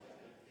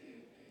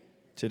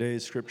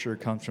Today's scripture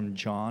comes from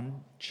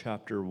John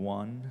chapter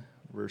 1,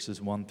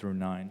 verses 1 through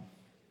 9.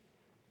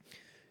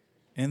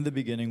 In the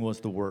beginning was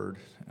the Word,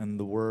 and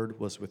the Word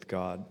was with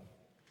God,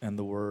 and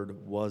the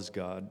Word was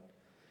God.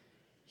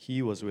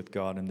 He was with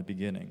God in the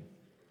beginning.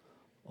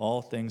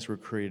 All things were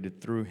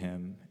created through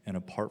him, and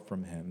apart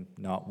from him,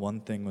 not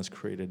one thing was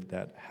created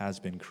that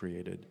has been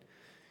created.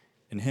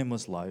 In him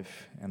was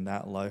life, and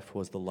that life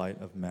was the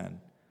light of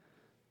men.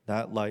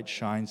 That light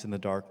shines in the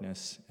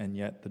darkness, and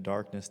yet the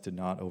darkness did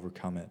not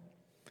overcome it.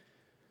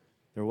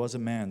 There was a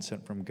man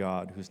sent from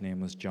God whose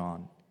name was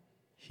John.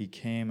 He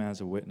came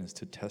as a witness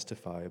to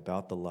testify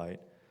about the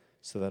light,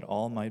 so that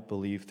all might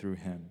believe through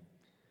him.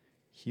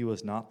 He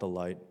was not the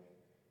light,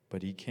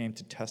 but he came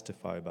to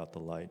testify about the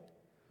light.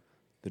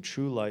 The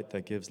true light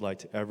that gives light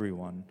to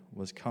everyone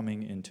was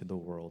coming into the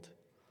world.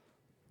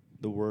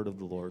 The word of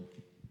the Lord.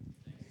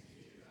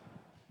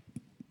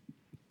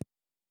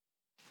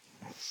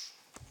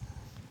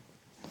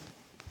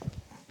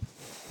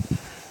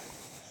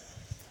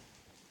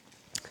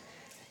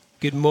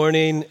 Good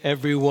morning,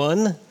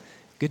 everyone.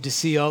 Good to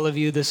see all of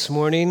you this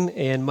morning.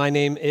 And my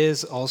name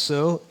is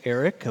also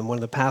Eric. I'm one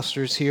of the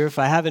pastors here. If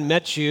I haven't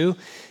met you,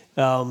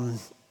 I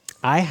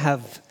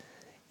have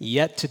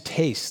yet to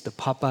taste the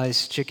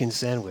Popeyes chicken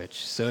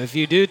sandwich. So if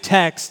you do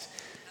text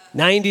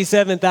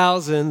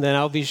 97,000, then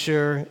I'll be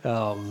sure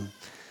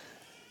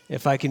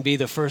if I can be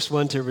the first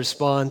one to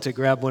respond to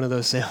grab one of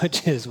those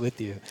sandwiches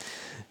with you.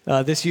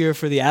 This year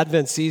for the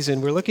Advent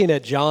season, we're looking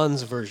at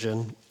John's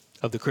version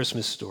of the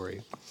Christmas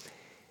story.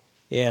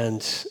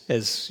 And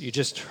as you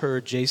just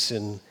heard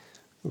Jason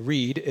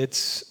read,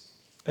 it's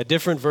a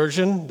different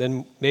version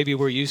than maybe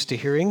we're used to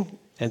hearing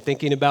and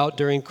thinking about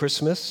during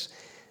Christmas.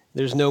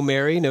 There's no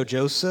Mary, no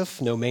Joseph,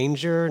 no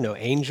manger, no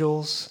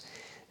angels,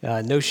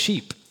 no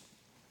sheep.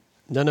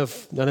 None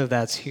of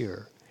that's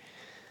here.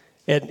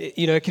 And,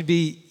 it could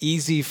be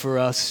easy for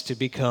us to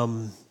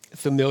become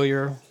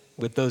familiar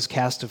with those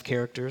cast of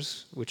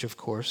characters, which, of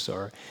course,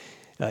 are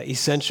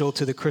essential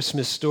to the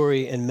Christmas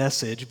story and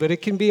message, but it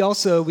can be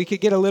also, we could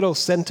get a little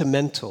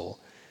sentimental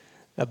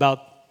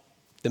about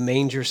the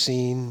manger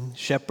scene,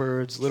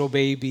 shepherds, little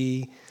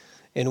baby,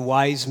 and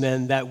wise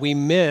men, that we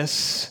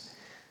miss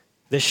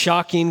the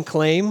shocking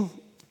claim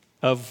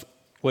of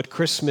what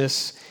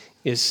Christmas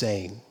is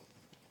saying,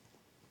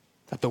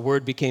 that the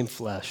Word became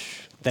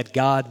flesh, that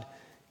God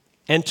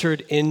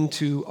entered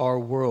into our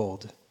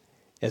world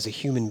as a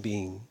human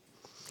being.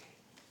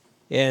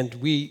 And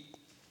we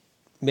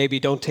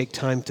maybe don't take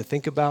time to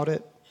think about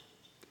it.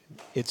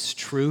 It's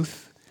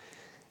truth.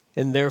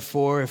 And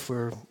therefore, if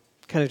we're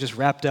kind of just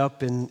wrapped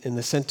up in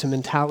the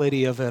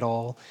sentimentality of it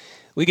all,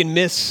 we can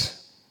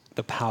miss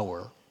the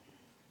power.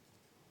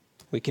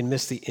 We can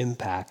miss the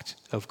impact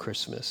of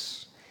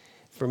Christmas.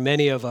 For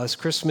many of us,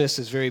 Christmas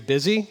is very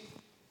busy.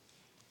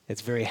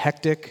 It's very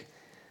hectic.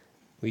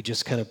 We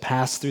just kind of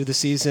pass through the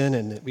season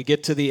and we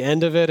get to the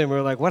end of it and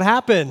we're like, what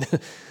happened?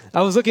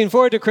 I was looking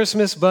forward to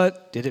Christmas,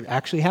 but did it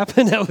actually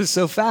happen? That was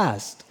so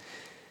fast.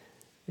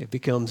 It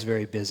becomes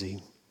very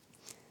busy.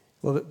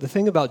 Well, the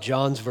thing about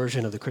John's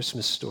version of the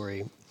Christmas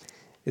story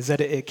is that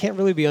it can't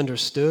really be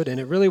understood and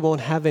it really won't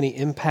have any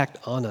impact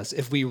on us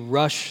if we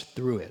rush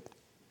through it.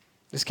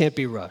 This can't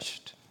be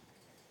rushed.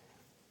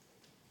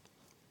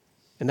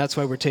 And that's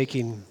why we're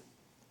taking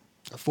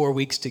 4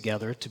 weeks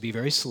together to be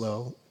very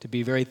slow, to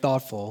be very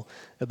thoughtful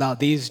about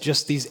these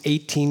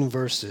 18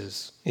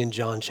 verses in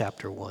John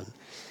chapter 1.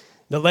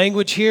 The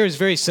language here is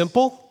very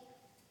simple,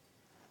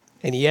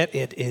 and yet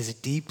it is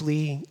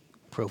deeply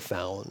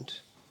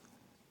profound.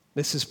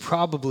 This is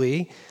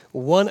probably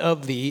one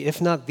of the, if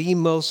not the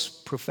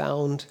most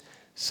profound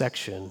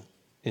section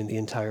in the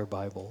entire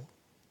Bible.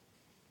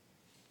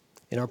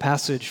 In our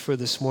passage for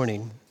this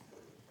morning,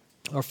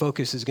 our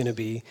focus is going to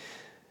be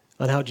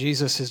on how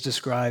Jesus is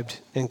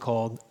described and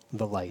called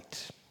the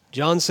light.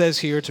 John says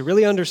here, to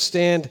really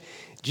understand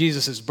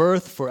Jesus'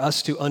 birth, for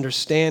us to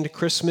understand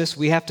Christmas,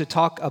 we have to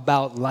talk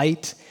about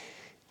light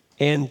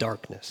and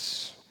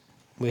darkness.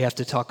 We have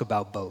to talk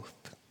about both.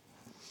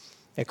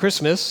 At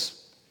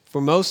Christmas,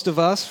 for most of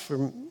us,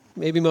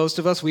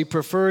 we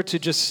prefer to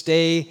just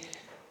stay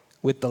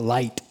with the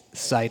light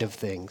side of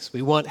things.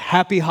 We want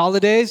happy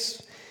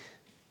holidays,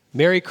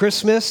 Merry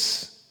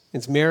Christmas,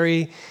 it's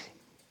merry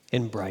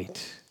and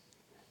bright.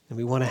 And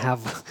we want to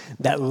have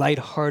that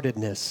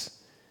lightheartedness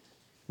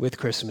with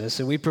Christmas.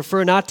 And we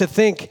prefer not to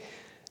think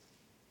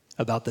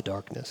about the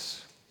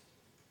darkness.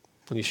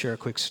 Let me share a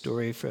quick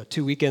story. For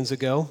 2 weekends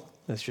ago,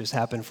 this just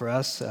happened for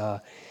us.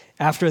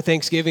 After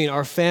Thanksgiving,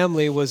 our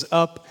family was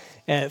up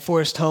at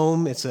Forest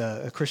Home. It's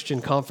a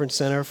Christian conference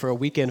center for a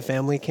weekend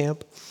family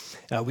camp.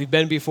 We've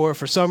been before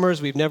for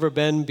summers. We've never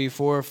been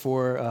before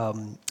for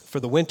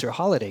the winter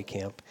holiday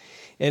camp.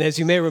 And as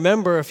you may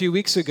remember, a few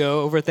weeks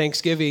ago, over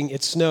Thanksgiving,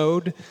 it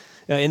snowed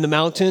in the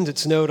mountains. It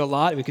snowed a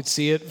lot. We could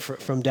see it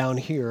from down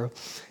here,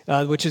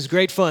 which is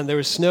great fun. There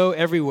was snow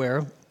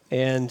everywhere,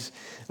 and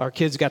our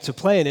kids got to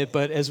play in it.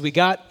 But as we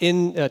got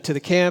in to the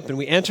camp and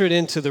we entered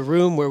into the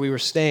room where we were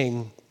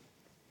staying,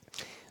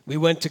 we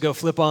went to go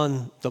flip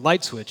on the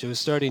light switch. It was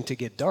starting to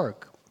get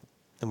dark.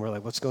 And we're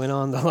like, what's going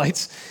on? The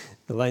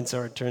lights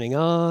aren't turning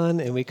on,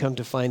 and we come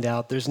to find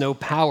out there's no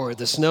power.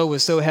 The snow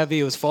was so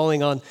heavy, it was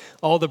falling on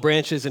all the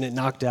branches, and it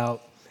knocked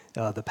out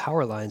the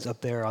power lines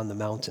up there on the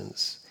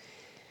mountains.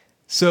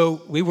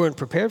 So we weren't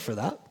prepared for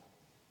that.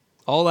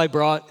 All I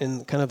brought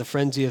in kind of the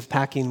frenzy of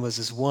packing was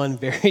this one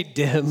very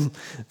dim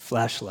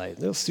flashlight, a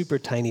little super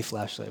tiny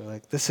flashlight. We're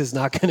like, this is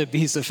not going to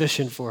be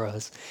sufficient for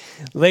us.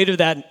 Later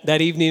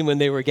that evening when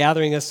they were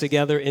gathering us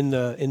together in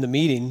the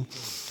meeting,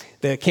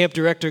 the camp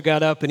director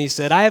got up and he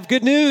said, I have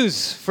good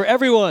news for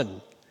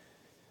everyone.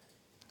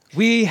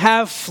 We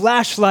have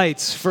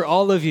flashlights for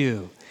all of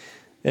you.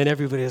 And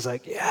everybody was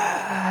like,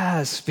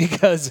 yes,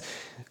 because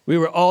we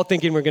were all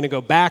thinking we're going to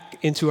go back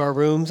into our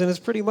rooms, and it's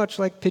pretty much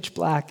like pitch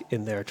black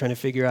in there, trying to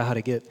figure out how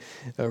to get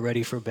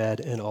ready for bed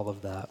and all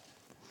of that.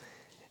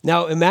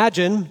 Now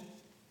imagine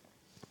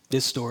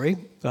this story.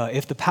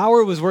 If the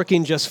power was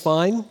working just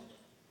fine,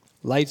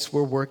 lights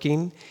were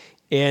working,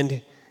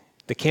 and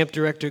the camp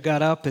director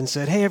got up and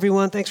said, hey,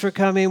 everyone, thanks for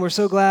coming. We're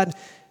so glad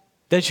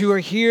that you are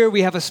here.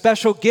 We have a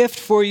special gift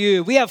for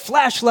you. We have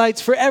flashlights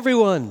for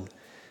everyone.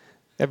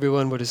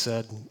 Everyone would have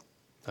said,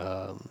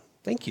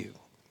 thank you.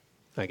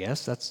 I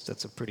guess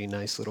that's a pretty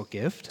nice little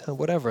gift.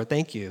 Whatever,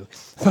 thank you.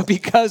 But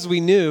because we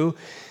knew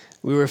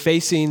we were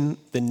facing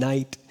the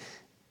night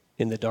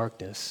in the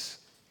darkness,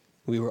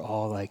 we were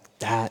all like,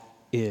 that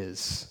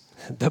is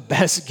the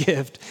best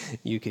gift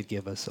you could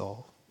give us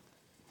all.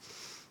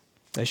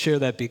 I share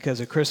that because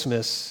at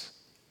Christmas,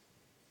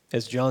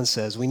 as John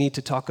says, we need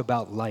to talk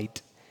about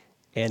light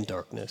and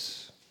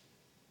darkness.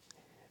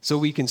 So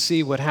we can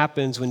see what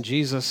happens when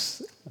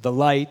Jesus, the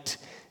light,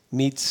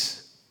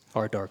 meets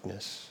our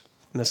darkness.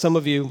 Now, some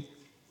of you,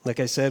 like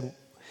I said,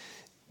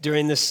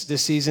 during this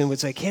season would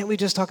say, can't we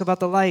just talk about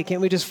the light?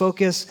 Can't we just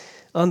focus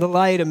on the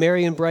light, a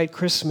merry and bright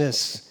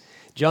Christmas?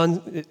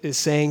 John is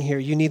saying here,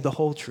 you need the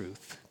whole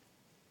truth.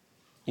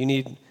 You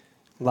need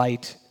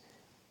light,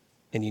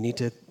 and you need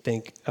to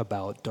think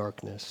about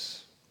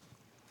darkness.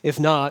 If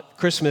not,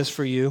 Christmas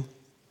for you,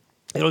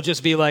 it'll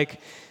be like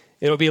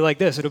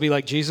this. It'll be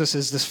like Jesus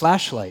is this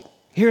flashlight.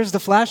 Here's the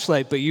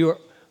flashlight, but you're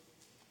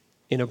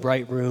in a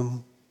bright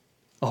room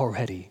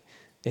already.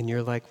 And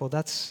you're like, well,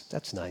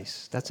 that's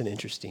nice. That's an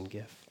interesting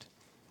gift.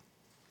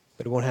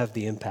 But it won't have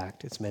the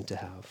impact it's meant to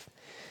have.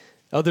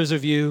 Others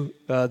of you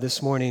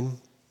this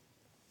morning,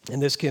 and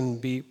this can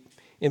be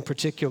in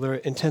particular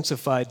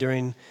intensified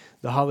during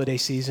the holiday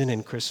season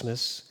and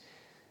Christmas,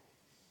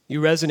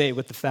 you resonate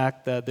with the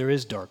fact that there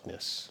is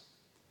darkness.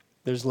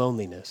 There's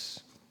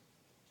loneliness.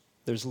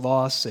 There's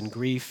loss and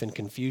grief and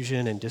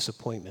confusion and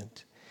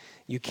disappointment.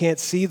 You can't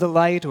see the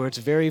light, or it's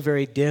very,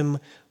 very dim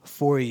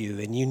for you,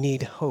 and you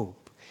need hope.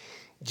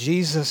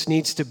 Jesus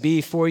needs to be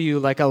for you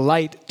like a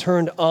light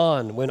turned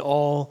on when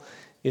all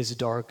is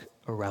dark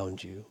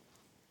around you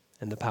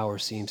and the power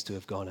seems to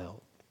have gone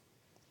out.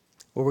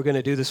 What we're going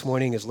to do this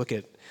morning is look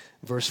at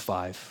verse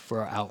 5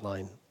 for our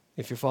outline.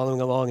 If you're following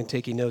along and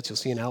taking notes, you'll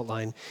see an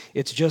outline.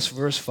 It's just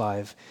verse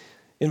 5.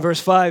 In verse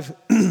 5,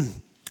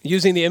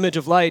 using the image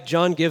of light,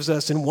 John gives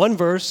us in one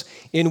verse,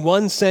 in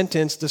one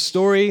sentence, the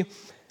story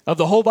of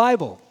the whole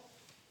Bible.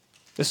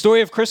 The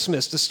story of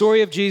Christmas, the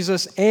story of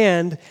Jesus,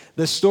 and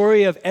the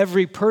story of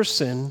every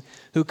person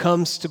who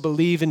comes to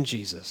believe in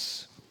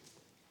Jesus.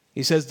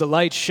 He says the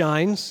light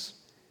shines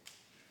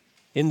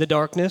in the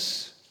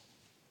darkness,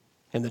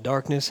 and the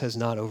darkness has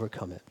not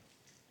overcome it.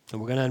 And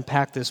we're going to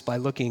unpack this by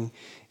looking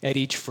at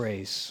each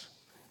phrase.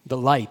 The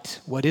light,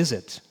 what is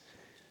it?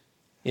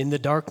 In the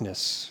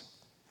darkness,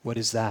 what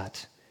is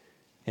that?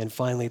 And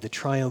finally, the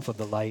triumph of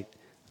the light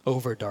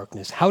over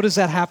darkness. How does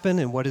that happen,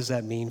 and what does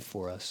that mean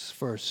for us?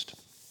 First,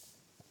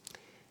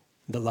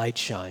 the light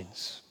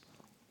shines.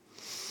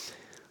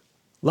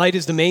 Light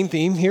is the main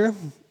theme here.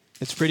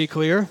 It's pretty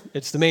clear.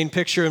 It's the main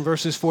picture in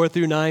verses 4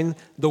 through 9.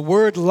 The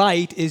word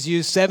light is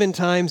used 7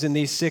 times in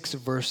these 6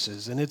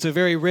 verses, and it's a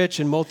very rich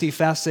and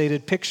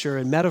multifaceted picture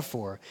and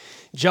metaphor.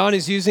 John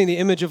is using the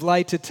image of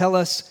light to tell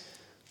us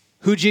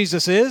who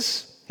Jesus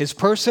is, his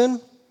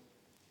person,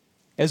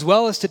 as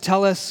well as to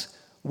tell us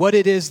what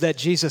it is that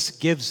Jesus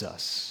gives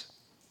us.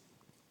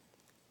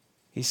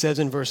 He says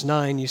in verse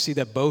 9, you see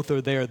that both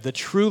are there. The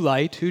true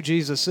light, who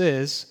Jesus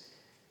is,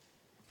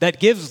 that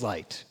gives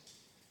light,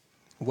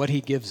 what he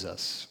gives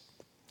us.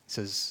 He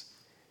says,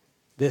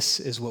 this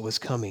is what was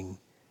coming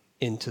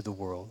into the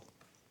world.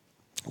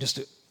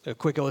 Just a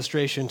quick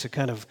illustration to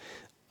kind of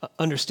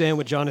understand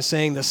what John is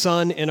saying. The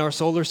sun in our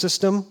solar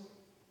system,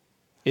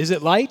 is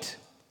it light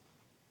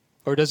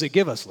or does it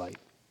give us light?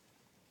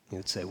 You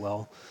would say,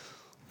 well,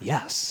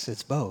 yes,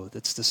 it's both.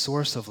 It's the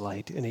source of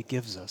light and it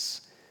gives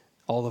us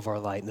all of our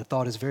light. And the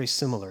thought is very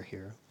similar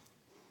here.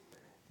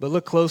 But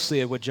look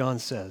closely at what John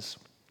says.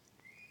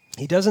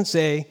 He doesn't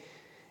say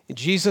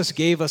Jesus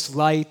gave us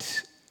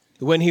light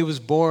when he was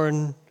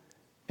born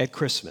at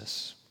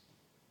Christmas.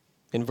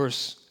 In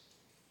verse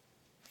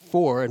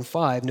 4 and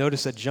 5,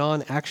 notice that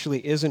John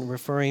actually isn't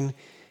referring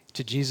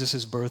to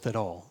Jesus' birth at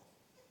all.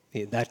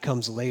 That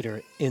comes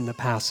later in the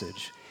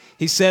passage.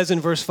 He says in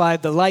verse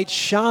 5, the light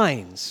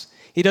shines.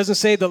 He doesn't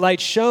say the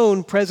light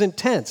shone, present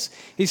tense.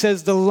 He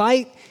says the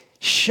light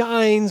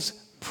shines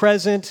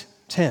present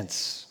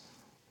tense.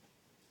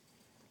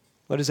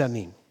 What does that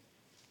mean?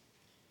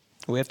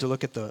 We have to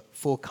look at the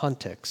full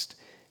context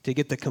to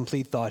get the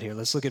complete thought here.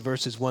 Let's look at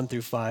verses 1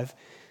 through 5.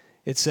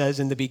 It says,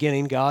 in the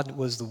beginning, God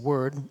was the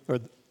Word, or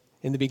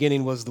in the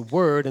beginning was the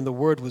Word, and the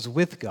Word was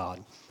with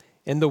God.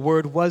 And the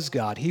Word was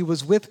God. He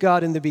was with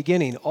God in the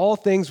beginning. All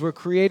things were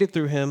created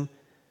through him.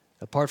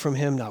 Apart from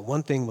him, not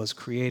one thing was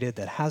created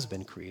that has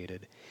been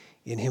created.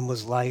 In him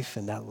was life,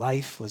 and that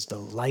life was the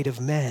light of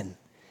men.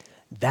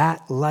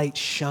 That light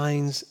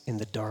shines in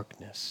the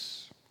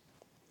darkness,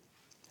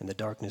 and the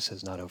darkness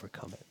has not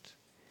overcome it.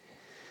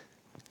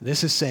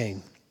 This is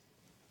saying,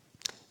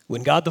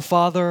 when God the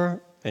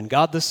Father and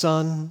God the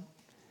Son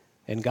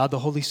and God the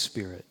Holy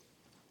Spirit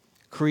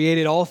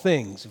created all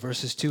things,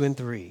 verses 2 and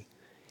 3,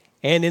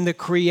 and in the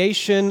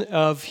creation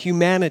of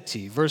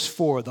humanity, verse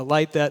 4, the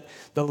life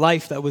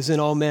that was in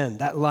all men,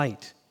 that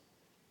light.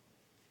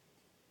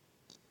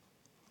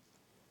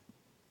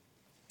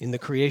 In the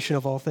creation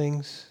of all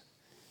things,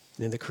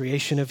 and in the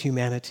creation of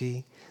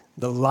humanity,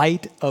 the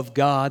light of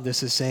God,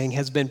 this is saying,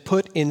 has been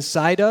put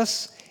inside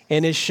us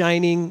and is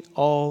shining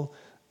all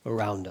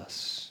around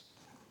us.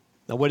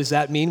 Now, what does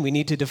that mean? We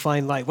need to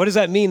define light. What does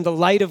that mean? The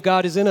light of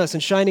God is in us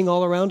and shining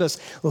all around us.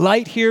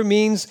 Light here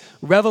means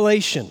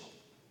revelation.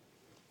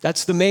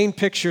 That's the main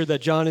picture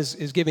that John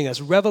is giving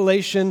us.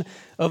 Revelation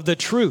of the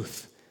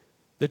truth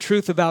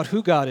about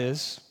who God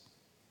is,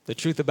 the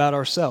truth about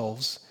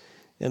ourselves,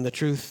 and the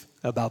truth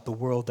about the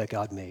world that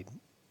God made.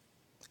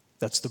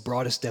 That's the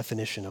broadest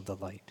definition of the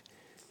light.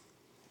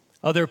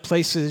 Other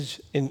places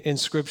in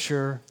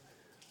Scripture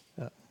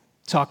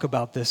talk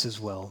about this as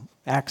well.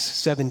 Acts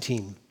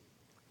 17.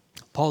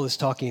 Paul is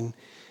talking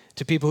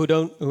to people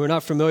who are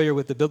not familiar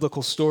with the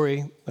biblical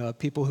story,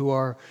 people who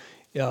are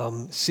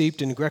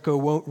steeped in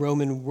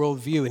Greco-Roman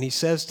worldview, and he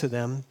says to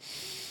them,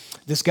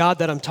 this God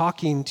that I'm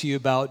talking to you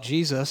about,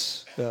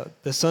 Jesus,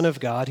 the Son of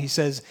God, he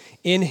says,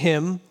 in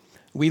him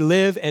we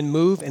live and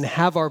move and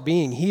have our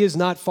being. He is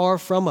not far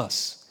from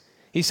us.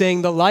 He's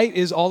saying the light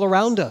is all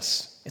around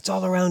us. It's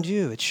all around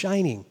you. It's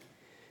shining.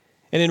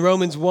 And in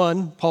Romans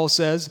 1, Paul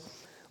says,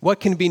 what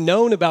can be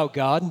known about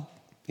God,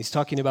 he's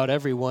talking about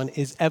everyone,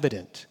 is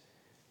evident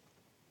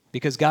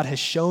because God has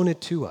shown it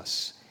to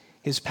us.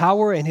 His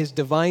power and his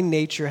divine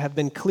nature have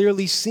been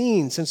clearly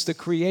seen since the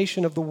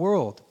creation of the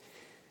world.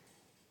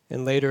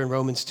 And later in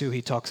Romans 2,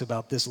 he talks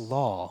about this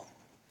law,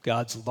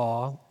 God's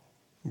law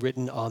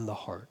written on the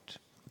heart.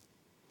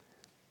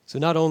 So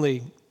not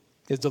only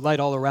is the light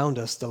all around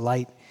us, the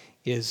light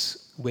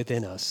is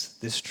within us.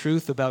 This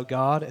truth about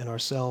God and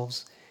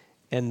ourselves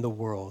and the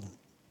world.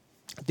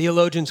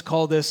 Theologians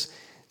call this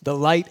the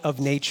light of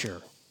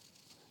nature,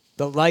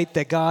 the light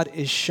that God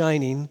is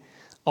shining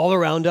all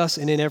around us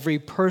and in every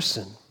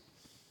person.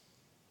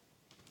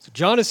 So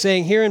John is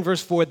saying here in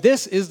verse 4,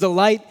 this is the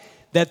light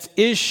that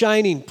is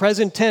shining,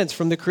 present tense,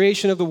 from the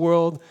creation of the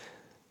world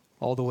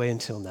all the way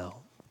until now.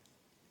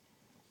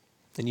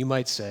 And you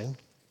might say,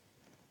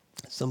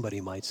 somebody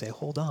might say,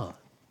 hold on.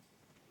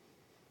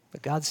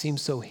 But God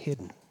seems so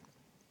hidden.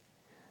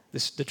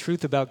 The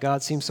truth about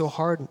God seems so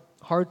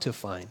hard to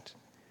find.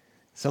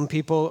 Some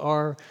people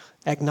are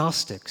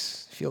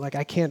agnostics, feel like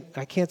I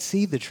can't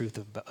see the truth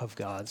of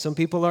God. Some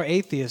people are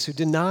atheists who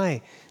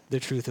deny the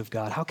truth of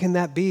God. How can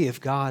that be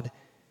if God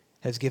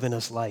has given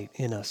us light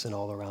in us and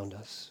all around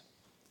us?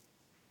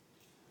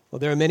 Well,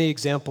 there are many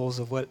examples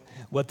of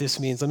what this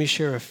means. Let me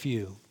share a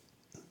few.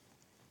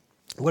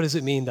 What does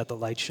it mean that the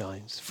light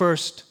shines?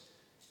 First,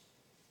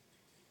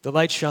 the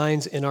light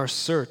shines in our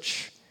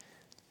search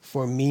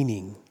for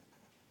meaning.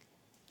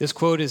 This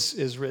quote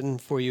is written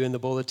for you in the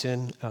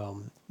bulletin,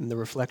 in the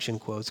reflection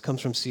quotes. It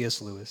comes from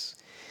C.S. Lewis.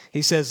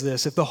 He says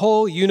this, if the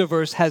whole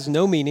universe has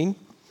no meaning,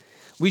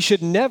 we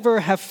should never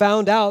have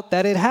found out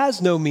that it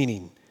has no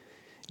meaning.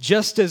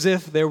 Just as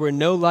if there were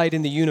no light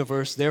in the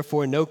universe,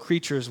 therefore no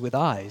creatures with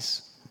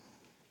eyes,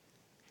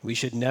 we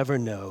should never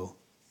know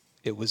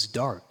it was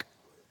dark.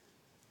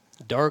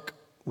 Dark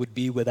would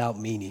be without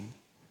meaning.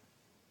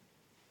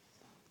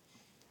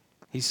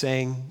 He's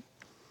saying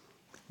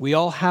we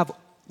all have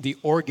the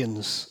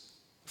organs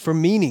for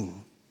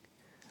meaning.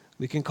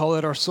 We can call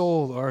it our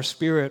soul or our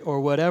spirit or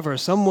whatever.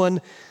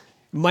 Someone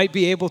might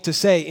be able to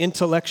say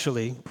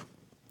intellectually,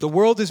 the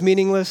world is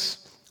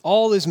meaningless,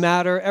 all is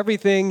matter,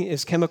 everything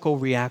is chemical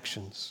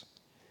reactions.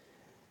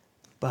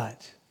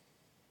 But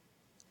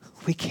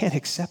we can't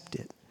accept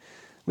it.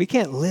 We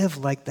can't live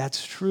like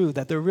that's true,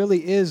 that there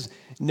really is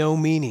no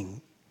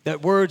meaning,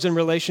 that words and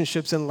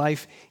relationships in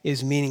life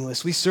is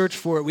meaningless. We search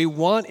for it. We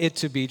want it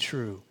to be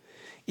true.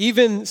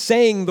 Even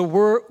saying the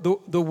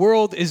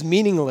world is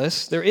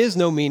meaningless, there is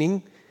no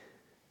meaning,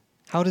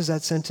 how does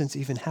that sentence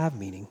even have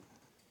meaning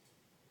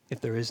if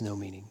there is no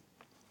meaning?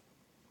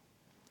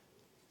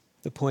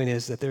 The point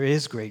is that there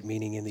is great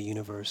meaning in the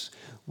universe.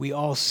 We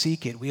all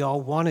seek it. We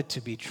all want it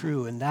to be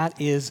true, and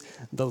that is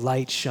the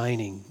light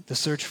shining, the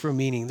search for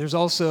meaning. There's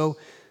also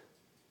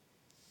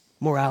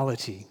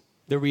morality,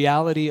 the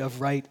reality of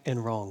right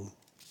and wrong.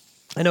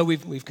 I know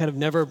we've kind of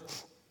never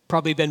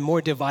probably been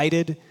more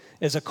divided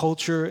as a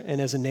culture and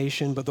as a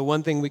nation, but the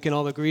one thing we can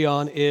all agree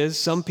on is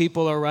some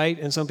people are right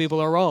and some people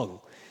are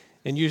wrong.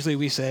 And usually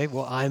we say,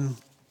 well, I'm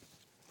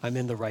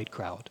in the right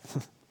crowd.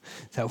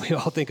 That's how we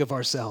all think of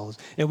ourselves.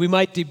 And we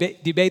might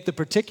debate the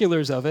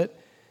particulars of it,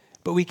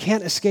 but we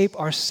can't escape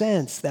our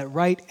sense that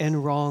right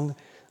and wrong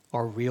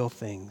are real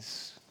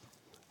things.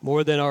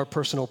 More than our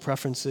personal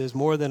preferences,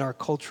 more than our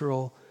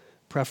cultural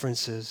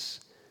preferences,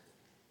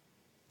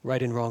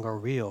 right and wrong are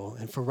real.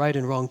 And for right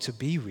and wrong to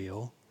be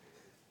real,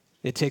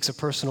 it takes a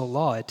personal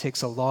law. It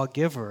takes a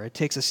lawgiver. It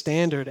takes a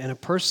standard and a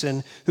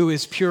person who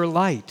is pure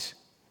light.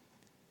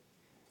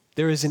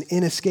 There is an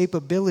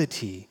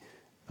inescapability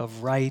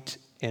of right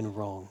and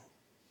wrong.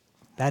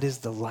 That is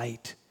the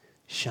light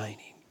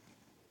shining.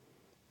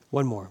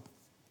 One more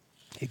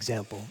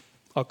example.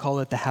 I'll call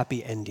it the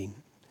happy ending.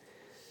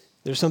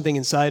 There's something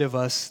inside of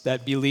us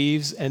that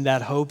believes and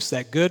that hopes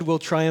that good will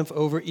triumph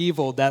over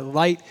evil, that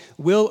light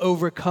will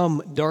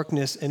overcome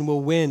darkness and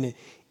will win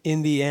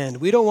in the end.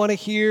 We don't want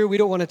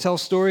to tell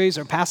stories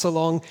or pass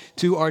along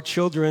to our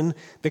children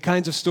the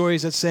kinds of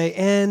stories that say,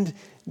 and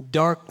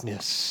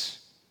darkness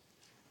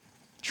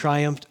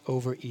triumphed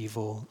over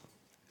evil,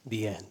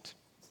 the end.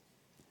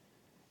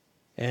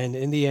 And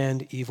in the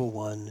end, evil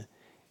won,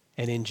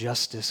 and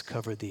injustice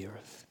covered the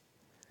earth.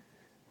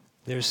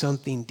 There's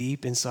something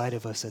deep inside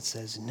of us that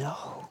says,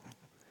 no,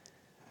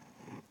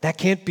 that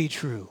can't be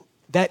true.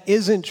 That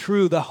isn't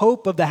true. The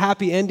hope of the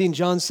happy ending,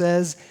 John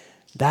says,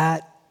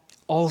 that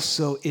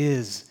also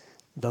is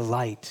the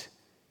light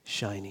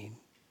shining.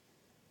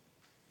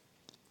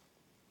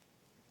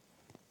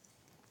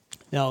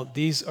 Now,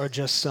 these are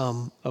just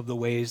some of the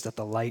ways that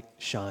the light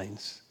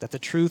shines, that the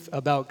truth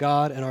about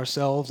God and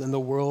ourselves and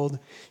the world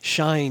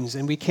shines,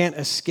 and we can't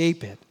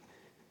escape it.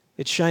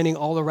 It's shining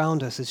all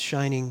around us. It's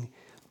shining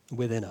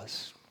within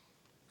us.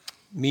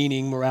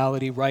 Meaning,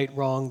 morality, right,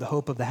 wrong, the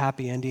hope of the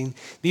happy ending.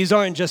 These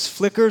aren't just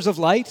flickers of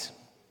light.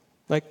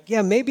 Like,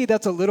 yeah, maybe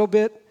that's a little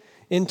bit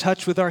in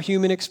touch with our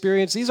human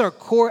experience. These are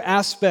core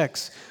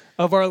aspects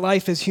of our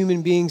life as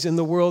human beings in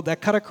the world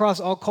that cut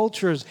across all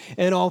cultures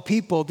and all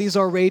people. These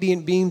are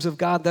radiant beams of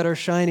God that are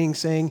shining,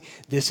 saying,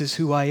 this is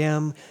who I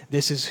am,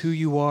 this is who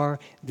you are,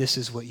 this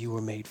is what you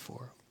were made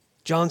for.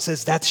 John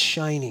says that's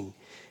shining.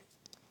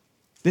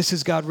 This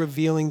is God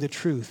revealing the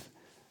truth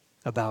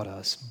about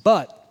us.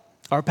 But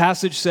our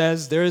passage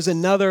says there is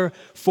another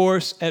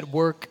force at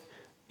work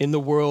in the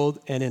world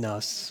and in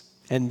us,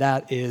 and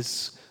that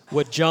is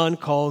what John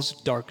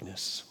calls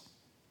darkness.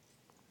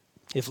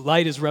 If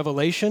light is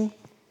revelation,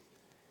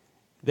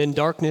 then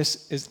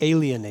darkness is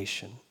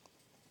alienation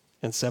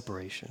and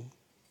separation.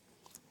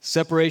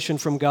 Separation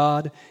from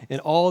God and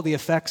all the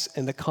effects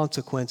and the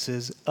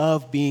consequences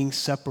of being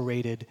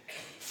separated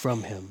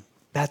from Him.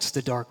 That's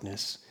the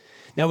darkness.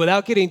 Now,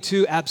 without getting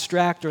too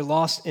abstract or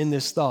lost in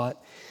this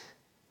thought,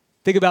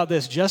 think about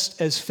this. Just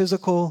as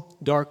physical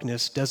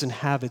darkness doesn't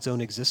have its own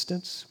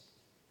existence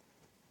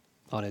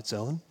on its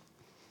own,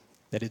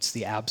 that it's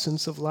the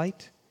absence of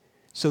light,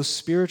 so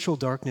spiritual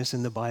darkness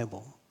in the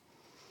Bible,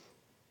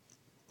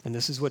 and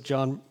this is what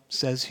John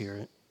says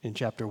here in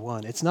chapter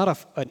 1, it's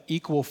not an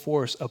equal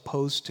force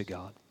opposed to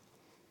God,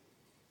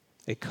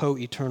 a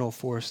co-eternal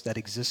force that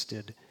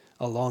existed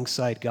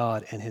alongside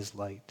God and His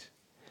light.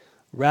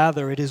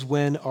 Rather, it is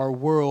when our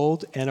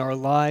world and our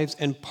lives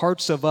and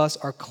parts of us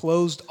are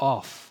closed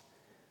off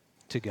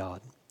to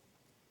God,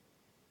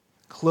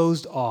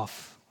 closed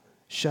off,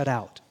 shut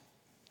out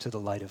to the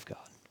light of God.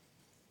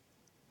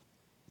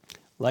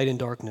 Light and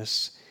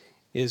darkness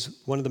is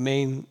one of the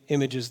main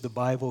images the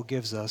Bible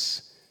gives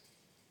us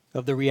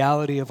of the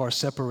reality of our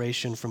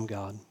separation from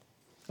God,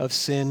 of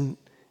sin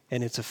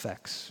and its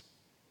effects.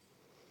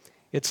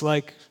 It's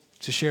like,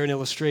 to share an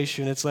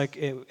illustration, it's like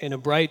in a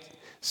bright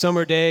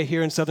summer day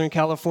here in Southern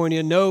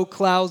California, no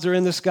clouds are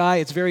in the sky,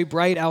 it's very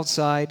bright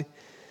outside,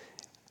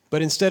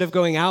 but instead of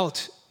going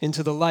out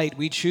into the light,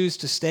 we choose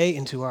to stay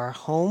into our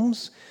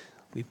homes,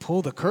 we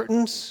pull the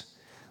curtains,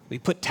 we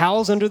put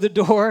towels under the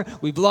door,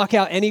 we block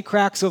out any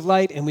cracks of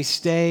light, and we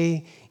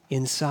stay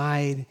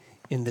inside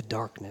in the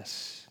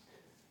darkness.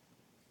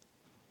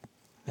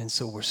 And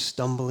so we're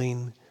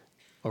stumbling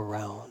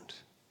around.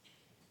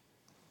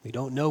 We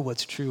don't know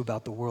what's true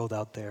about the world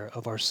out there,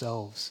 of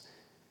ourselves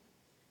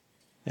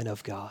and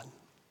of God,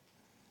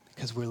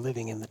 because we're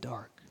living in the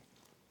dark.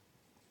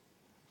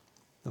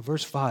 Now,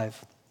 verse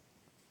 5,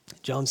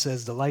 John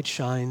says, the light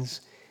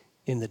shines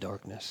in the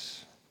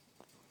darkness.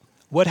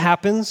 What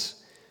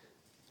happens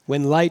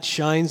when light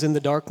shines in the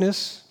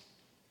darkness?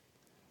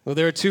 Well,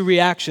 there are two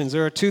reactions.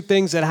 There are two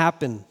things that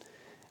happen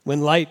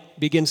when light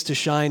begins to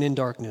shine in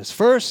darkness.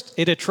 First,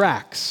 it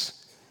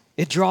attracts.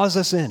 It draws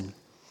us in.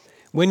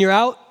 When you're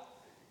out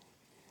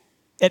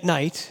at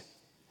night,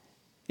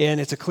 and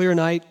it's a clear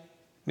night,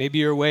 maybe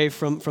you're away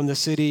from the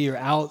city, you're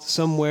out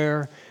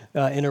somewhere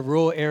in a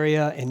rural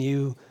area, and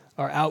you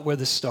are out where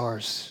the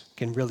stars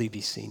can really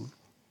be seen.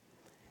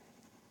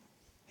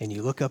 And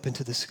you look up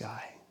into the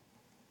sky.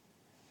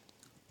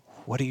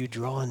 What are you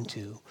drawn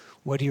to?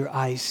 What do your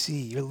eyes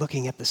see? You're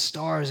looking at the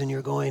stars and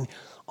you're going,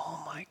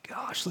 oh my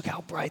gosh, look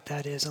how bright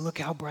that is, and look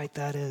how bright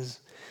that is.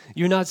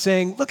 You're not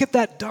saying, look at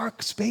that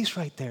dark space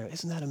right there.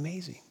 Isn't that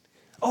amazing?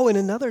 Oh, and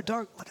another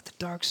dark, look at the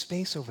dark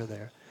space over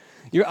there.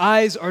 Your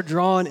eyes are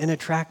drawn and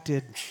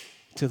attracted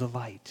to the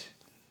light.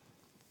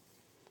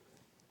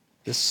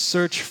 The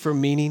search for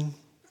meaning,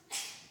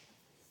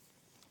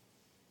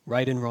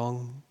 right and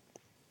wrong,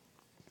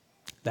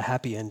 the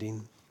happy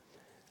ending,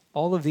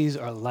 all of these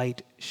are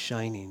light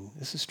shining.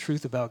 This is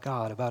truth about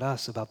God, about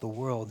us, about the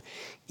world.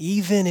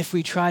 Even if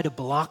we try to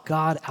block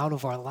God out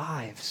of our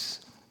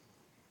lives,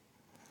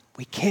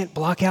 we can't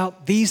block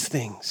out these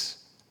things.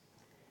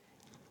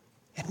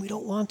 And we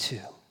don't want to.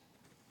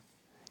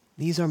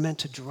 These are meant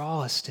to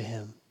draw us to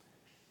Him,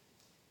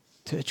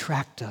 to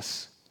attract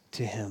us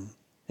to Him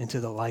and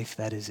to the life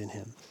that is in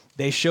Him.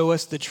 They show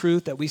us the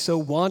truth that we so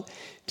want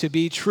to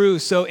be true.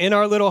 So in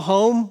our little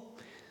home,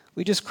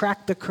 we just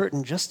crack the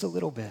curtain just a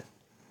little bit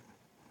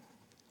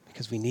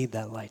because we need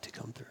that light to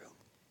come through.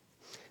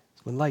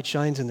 When light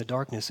shines in the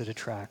darkness, it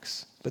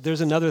attracts. But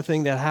there's another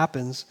thing that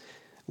happens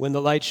when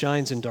the light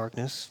shines in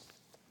darkness.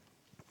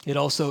 It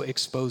also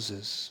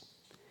exposes.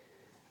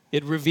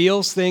 It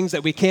reveals things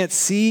that we can't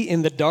see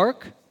in the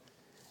dark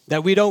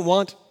that we don't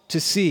want to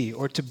see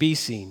or to be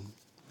seen.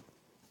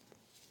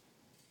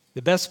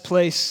 The best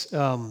place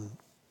to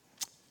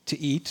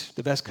eat,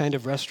 the best kind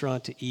of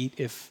restaurant to eat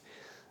if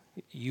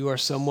you are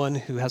someone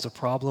who has a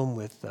problem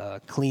with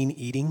clean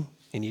eating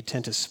and you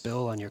tend to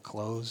spill on your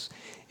clothes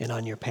and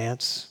on your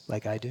pants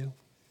like I do,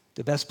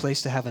 the best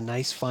place to have a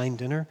nice fine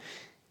dinner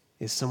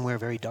is somewhere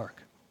very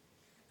dark.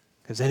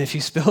 Because then if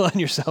you spill on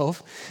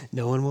yourself,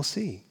 no one will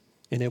see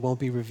and it won't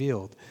be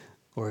revealed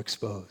or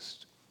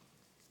exposed.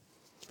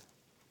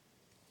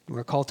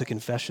 We're called to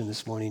confession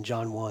this morning,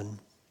 John 1.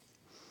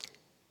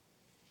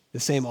 The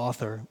same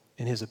author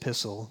in his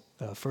epistle,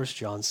 1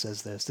 John,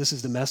 says this. This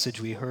is the message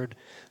we heard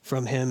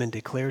from him and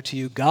declare to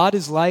you. God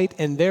is light,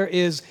 and there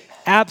is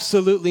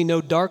absolutely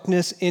no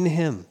darkness in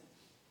him.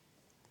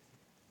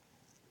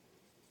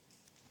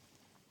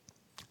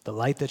 The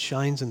light that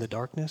shines in the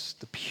darkness,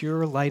 the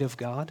pure light of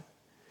God,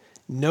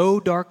 no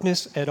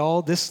darkness at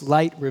all. This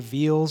light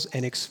reveals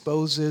and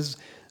exposes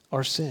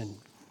our sin,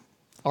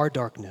 our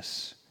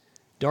darkness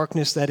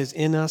that is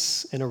in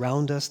us and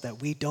around us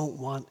that we don't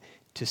want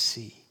to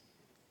see.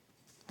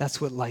 That's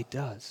what light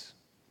does.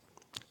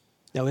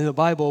 Now, in the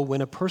Bible,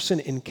 when a person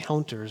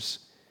encounters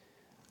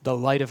the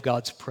light of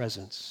God's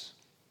presence,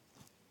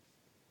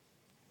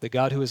 the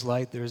God who is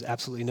light, there is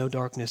absolutely no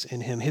darkness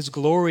in him, his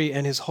glory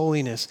and his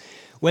holiness.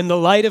 When the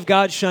light of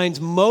God shines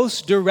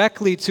most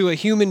directly to a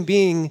human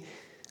being,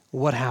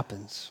 what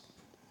happens?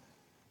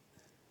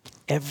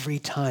 Every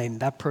time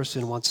that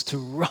person wants to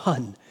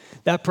run,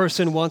 that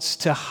person wants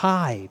to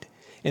hide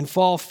and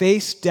fall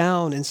face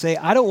down and say,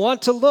 I don't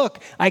want to look.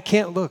 I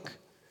can't look.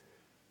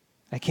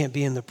 I can't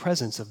be in the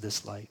presence of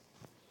this light.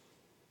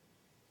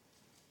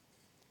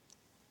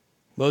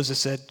 Moses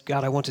said,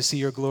 God, I want to see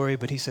your glory.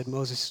 But he said,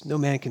 Moses, no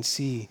man can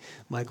see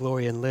my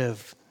glory and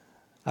live.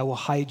 I will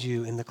hide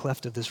you in the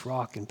cleft of this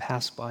rock and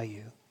pass by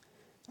you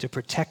to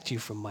protect you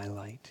from my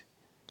light.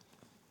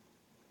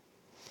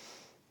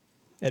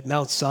 At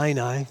Mount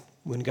Sinai,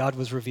 when God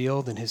was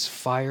revealed in his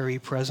fiery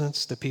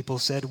presence, the people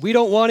said, we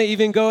don't want to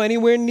even go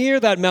anywhere near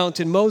that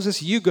mountain.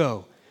 Moses, you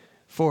go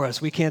for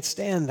us. We can't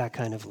stand that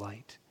kind of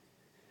light.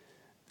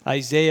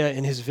 Isaiah,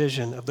 in his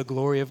vision of the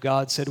glory of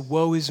God, said,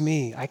 woe is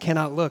me, I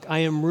cannot look, I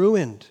am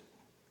ruined.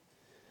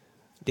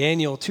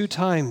 Daniel, 2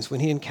 times when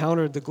he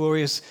encountered the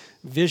glorious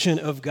vision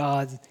of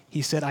God,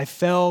 he said, I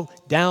fell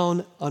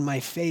down on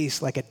my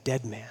face like a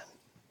dead man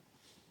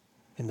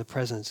in the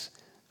presence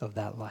of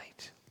that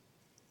light.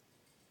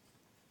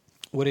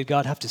 What did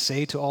God have to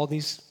say to all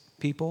these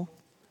people?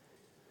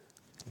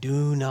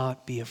 Do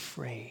not be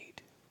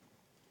afraid.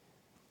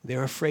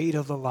 They're afraid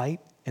of the light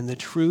and the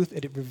truth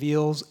that it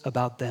reveals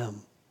about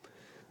them.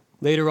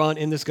 Later on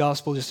in this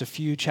gospel, just a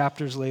few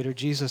chapters later,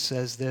 Jesus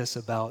says this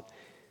about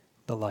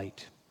the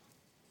light.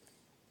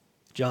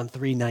 John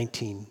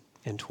 3:19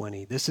 and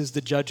 20. This is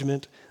the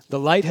judgment. The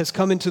light has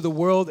come into the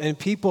world, and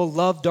people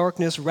love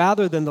darkness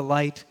rather than the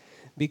light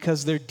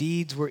because their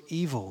deeds were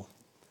evil.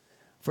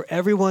 For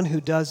everyone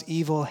who does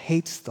evil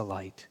hates the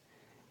light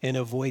and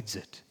avoids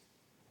it,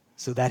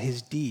 so that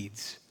his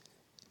deeds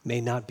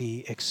may not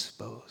be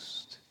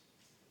exposed.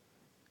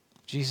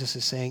 Jesus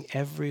is saying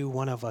every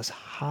one of us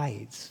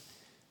hides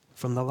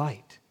from the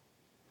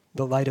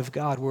light of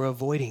God. We're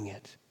avoiding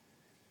it.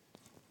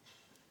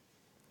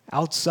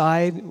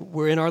 Outside,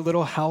 we're in our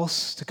little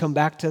house, to come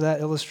back to that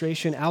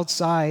illustration.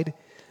 Outside,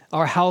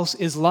 our house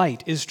is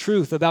light, is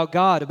truth about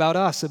God, about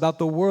us, about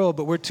the world,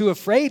 but we're too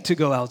afraid to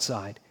go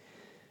outside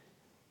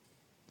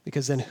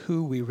because then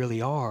who we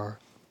really are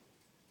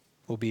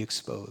will be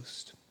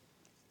exposed.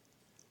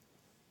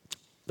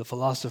 The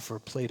philosopher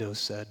Plato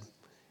said,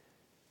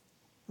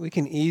 we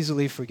can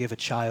easily forgive a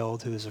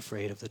child who is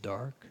afraid of the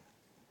dark.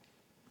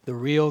 The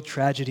real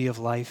tragedy of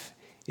life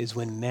is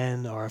when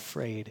men are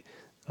afraid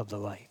of the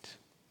light.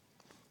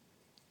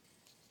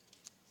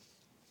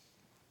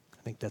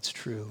 I think that's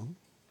true.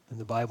 And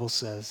the Bible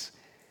says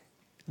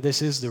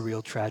this is the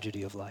real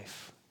tragedy of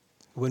life.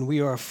 When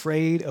we are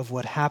afraid of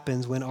what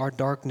happens when our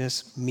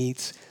darkness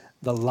meets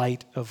the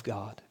light of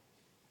God.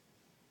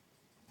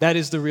 That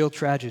is the real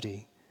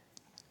tragedy.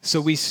 So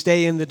we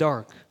stay in the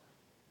dark.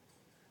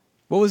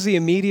 What was the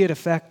immediate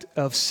effect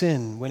of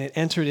sin when it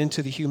entered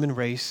into the human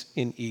race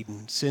in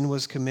Eden? Sin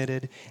was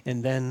committed,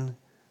 and then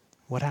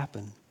what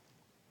happened?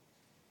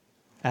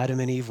 Adam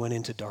and Eve went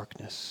into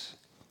darkness.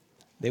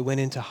 They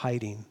went into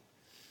hiding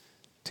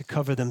to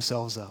cover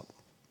themselves up,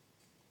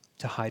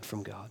 to hide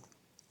from God.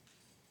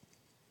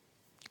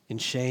 In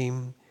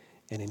shame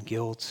and in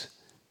guilt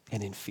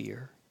and in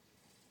fear.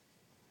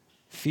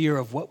 Fear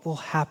of what will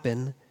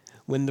happen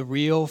when the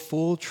real,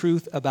 full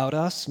truth about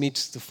us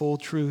meets the full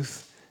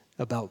truth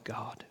about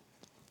God.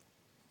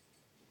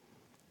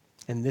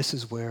 And this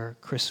is where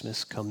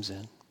Christmas comes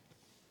in.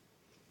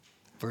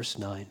 Verse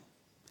 9.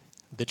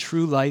 The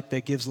true light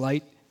that gives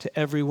light to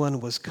everyone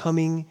was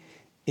coming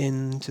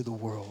into the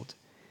world.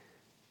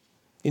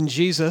 In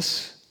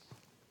Jesus,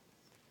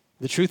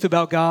 the truth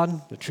about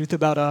God, the truth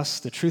about us,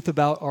 the truth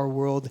about our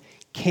world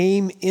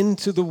came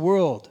into the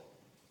world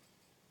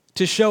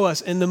to show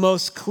us in the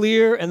most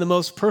clear and the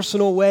most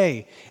personal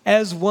way,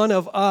 as one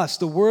of us,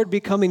 the Word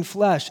becoming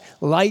flesh,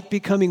 light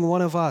becoming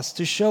one of us,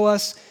 to show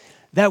us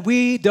that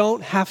we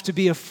don't have to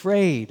be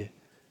afraid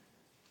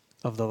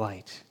of the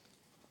light.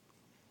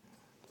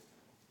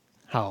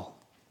 How?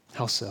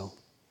 How so?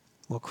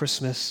 Well,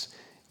 Christmas,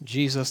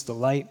 Jesus, the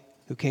light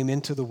who came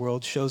into the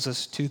world, shows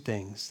us two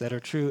things that are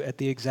true at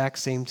the exact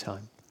same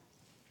time.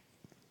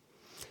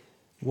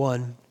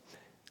 One,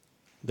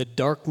 the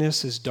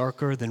darkness is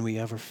darker than we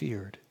ever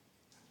feared,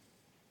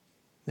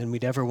 than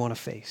we'd ever want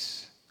to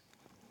face.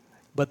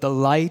 But the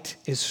light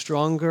is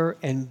stronger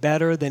and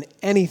better than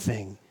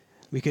anything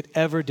we could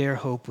ever dare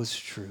hope was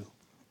true.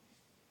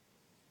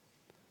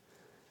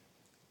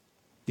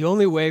 The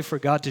only way for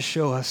God to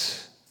show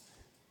us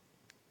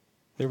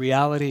the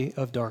reality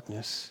of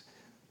darkness,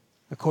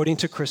 according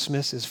to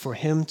Christmas, is for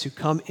him to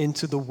come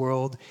into the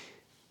world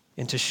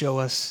and to show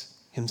us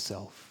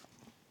himself.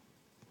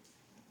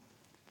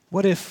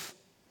 What if,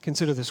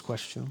 consider this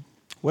question,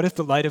 what if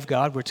the light of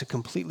God were to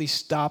completely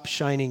stop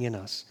shining in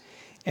us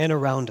and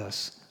around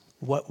us?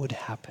 What would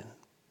happen?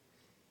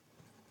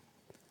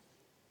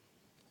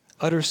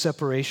 Utter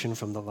separation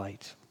from the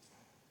light.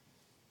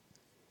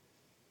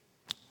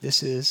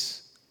 This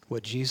is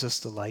what Jesus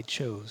the light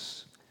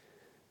chose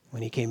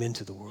when he came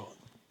into the world.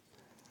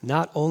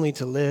 Not only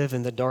to live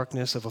in the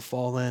darkness of a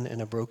fallen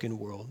and a broken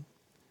world,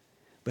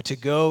 but to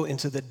go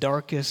into the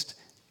darkest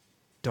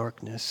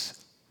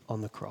darkness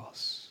on the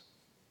cross,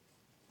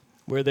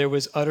 where there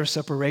was utter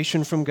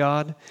separation from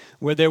God,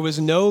 where there was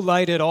no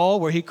light at all,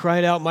 where he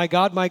cried out, my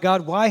God,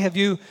 why have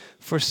you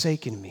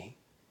forsaken me?"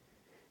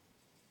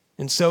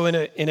 And so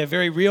in a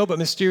very real but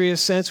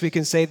mysterious sense, we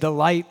can say the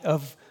light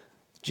of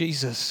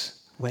Jesus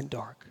went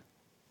dark.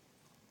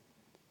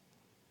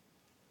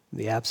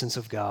 The absence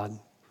of God,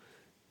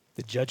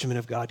 the judgment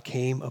of God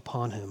came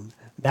upon him.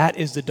 That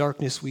is the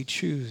darkness we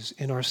choose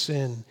in our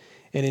sin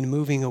and in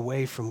moving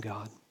away from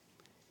God.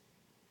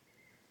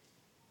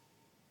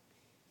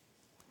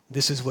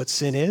 This is what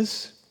sin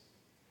is,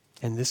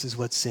 and this is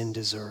what sin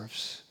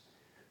deserves.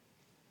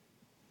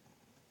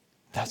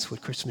 That's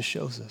what Christmas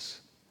shows us.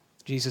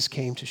 Jesus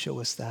came to show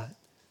us that.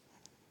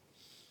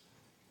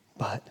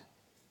 But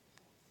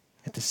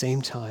at the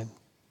same time,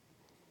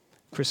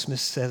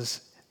 Christmas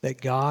says that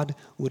God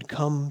would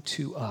come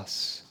to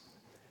us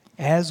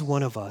as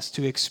one of us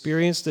to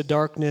experience the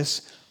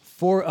darkness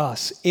for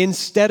us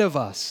instead of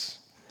us.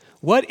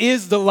 What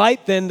is the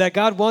light then that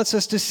God wants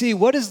us to see?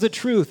 What is the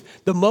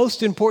truth, the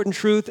most important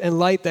truth and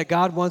light that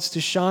God wants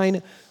to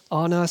shine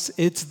on us?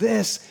 It's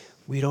this: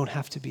 we don't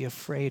have to be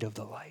afraid of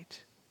the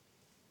light.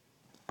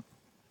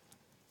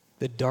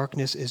 The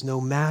darkness is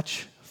no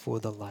match for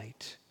the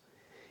light.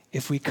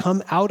 If we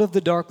come out of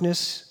the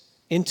darkness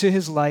into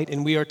his light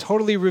and we are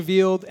totally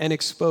revealed and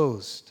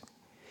exposed,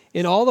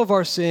 in all of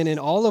our sin, in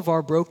all of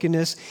our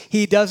brokenness,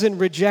 he doesn't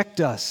reject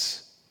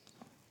us.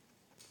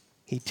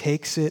 He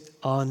takes it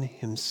on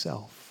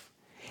himself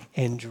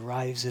and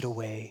drives it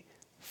away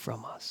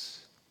from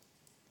us.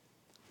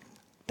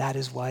 That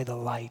is why the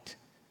light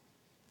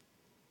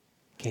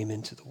came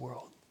into the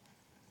world.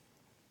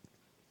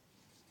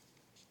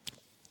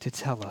 To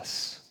tell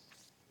us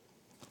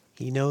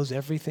he knows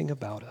everything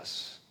about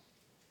us,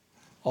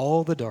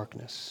 all the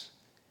darkness,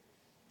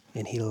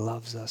 and he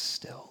loves us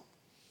still.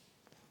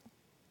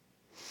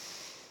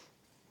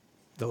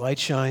 The light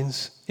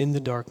shines in the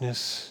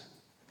darkness,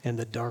 and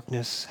the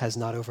darkness has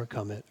not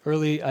overcome it.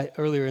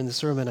 Earlier in the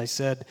sermon, I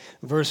said,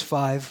 verse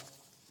 5,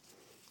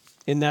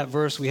 in that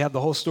verse, we have the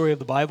whole story of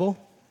the Bible.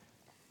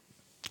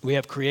 We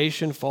have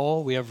creation,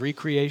 fall, we have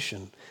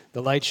recreation,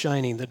 the light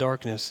shining, the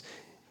darkness,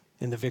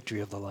 and the victory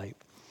of the light.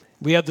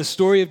 We have the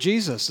story of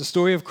Jesus, the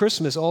story of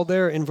Christmas, all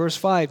there in verse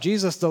 5.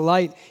 Jesus, the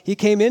light, he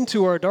came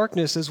into our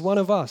darkness as one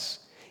of us.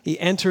 He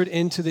entered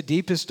into the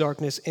deepest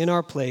darkness in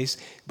our place,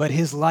 but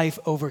his life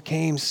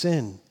overcame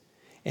sin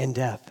and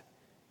death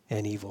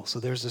and evil. So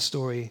there's the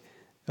story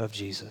of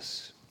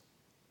Jesus.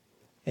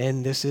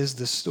 And this is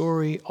the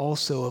story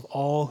also of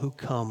all who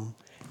come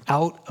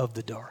out of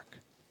the dark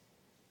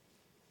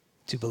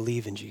to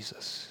believe in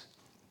Jesus.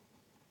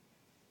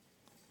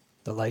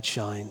 The light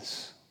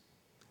shines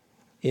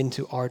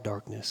into our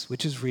darkness,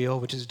 which is real,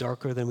 which is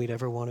darker than we'd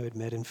ever want to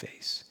admit and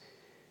face.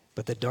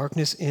 But the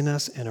darkness in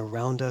us and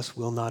around us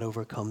will not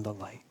overcome the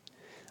light.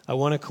 I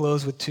want to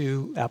close with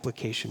 2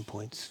 application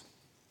points.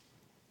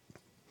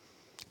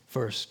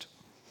 First,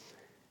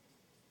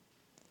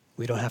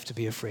 we don't have to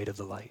be afraid of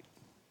the light.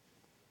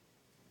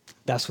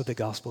 That's what the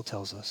gospel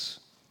tells us.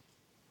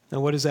 Now,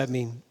 what does that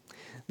mean?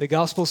 The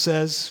gospel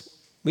says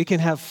we can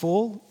have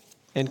full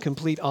and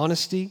complete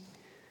honesty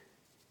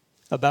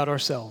about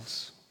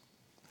ourselves,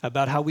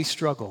 about how we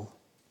struggle,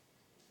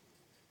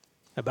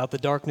 about the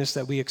darkness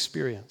that we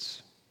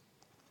experience,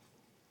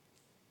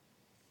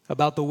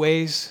 about the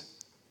ways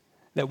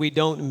that we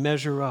don't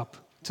measure up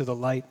to the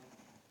light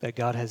that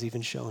God has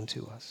even shown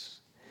to us.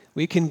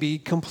 We can be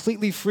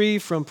completely free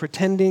from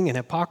pretending and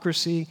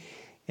hypocrisy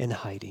and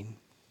hiding.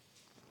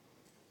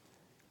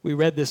 We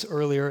read this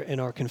earlier in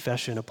our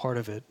confession, a part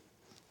of it.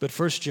 But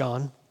 1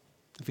 John,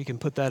 if we can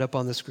put that up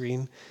on the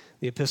screen,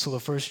 the epistle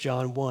of 1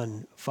 John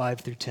 1, 5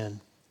 through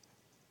 10.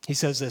 He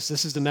says this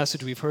is the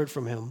message we've heard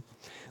from him.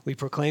 We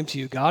proclaim to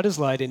you, God is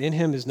light, and in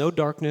him is no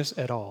darkness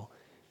at all.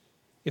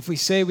 If we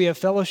say we have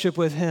fellowship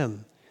with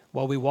him,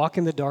 while we walk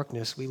in the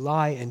darkness, we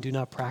lie and do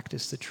not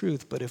practice the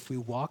truth. But if we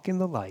walk in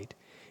the light,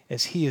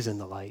 as he is in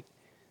the light,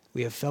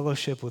 we have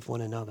fellowship with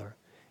one another.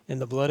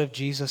 And the blood of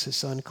Jesus, his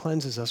son,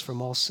 cleanses us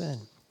from all sin.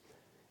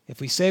 If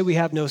we say we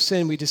have no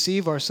sin, we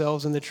deceive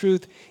ourselves, and the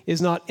truth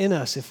is not in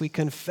us. If we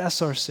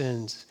confess our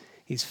sins,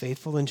 he's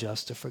faithful and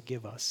just to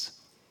forgive us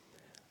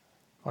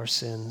our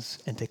sins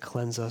and to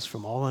cleanse us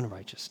from all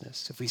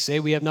unrighteousness. If we say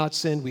we have not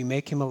sinned, we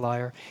make him a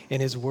liar,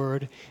 and his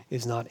word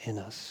is not in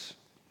us.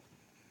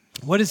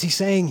 What is he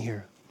saying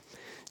here?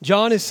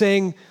 John is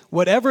saying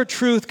whatever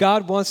truth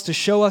God wants to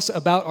show us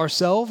about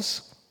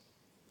ourselves,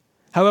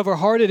 however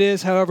hard it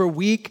is, however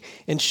weak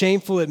and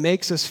shameful it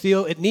makes us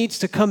feel, it needs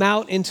to come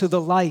out into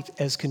the light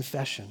as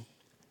confession.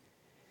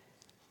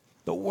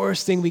 The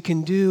worst thing we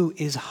can do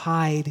is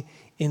hide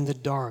in the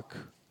dark.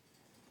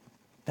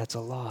 That's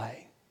a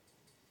lie.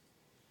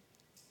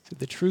 So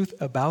the truth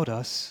about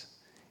us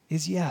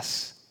is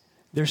yes,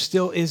 there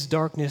still is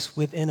darkness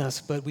within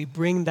us, but we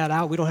bring that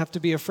out. We don't have to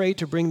be afraid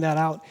to bring that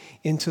out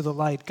into the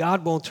light.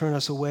 God won't turn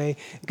us away.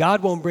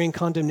 God won't bring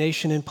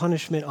condemnation and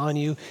punishment on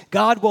you.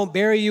 God won't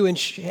bury you in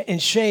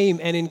shame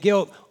and in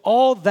guilt.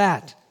 All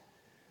that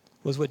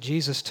was what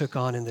Jesus took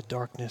on in the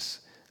darkness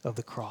of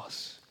the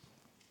cross.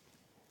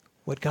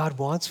 What God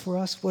wants for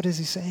us, what is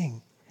he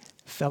saying?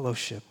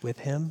 Fellowship with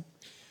him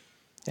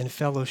and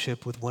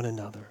fellowship with one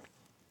another.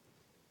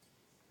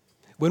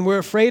 When we're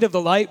afraid of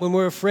the light, when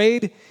we're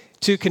afraid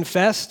to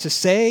confess, to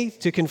say,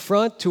 to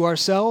confront to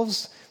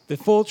ourselves the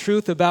full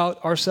truth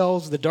about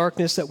ourselves, the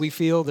darkness that we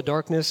feel, the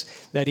darkness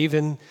that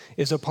even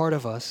is a part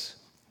of us,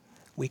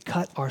 we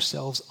cut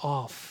ourselves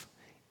off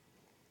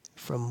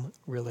from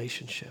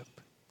relationship.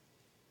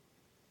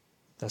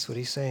 That's what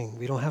he's saying.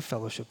 We don't have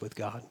fellowship with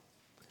God.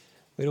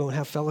 We don't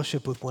have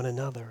fellowship with one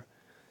another.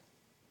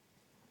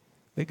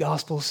 The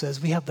gospel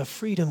says we have the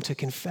freedom to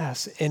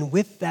confess, and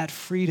with that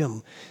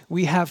freedom,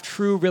 we have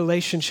true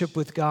relationship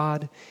with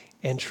God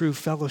and true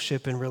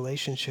fellowship and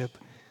relationship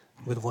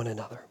with one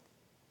another.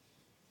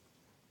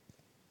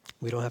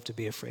 We don't have to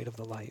be afraid of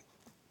the light.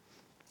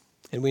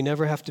 And we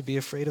never have to be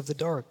afraid of the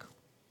dark.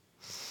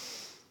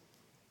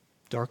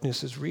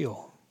 Darkness is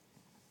real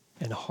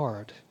and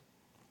hard.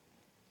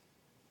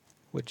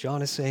 What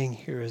John is saying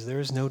here is there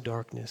is no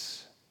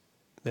darkness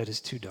that is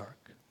too dark.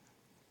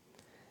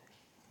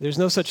 There's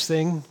no such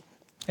thing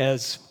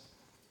as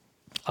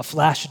a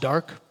flash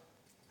dark.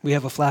 We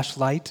have a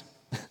flashlight.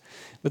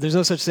 But there's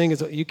no such thing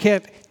as, you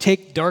can't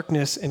take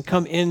darkness and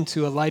come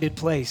into a lighted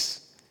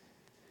place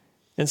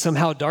and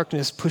somehow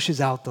darkness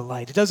pushes out the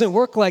light. It doesn't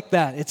work like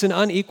that. It's an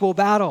unequal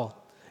battle.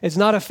 It's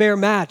not a fair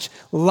match.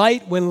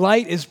 Light, when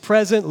light is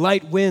present,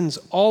 light wins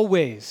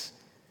always.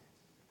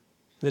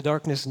 The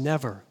darkness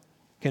never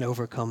can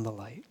overcome the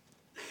light.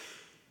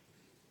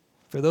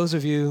 For those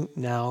of you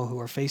now who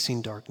are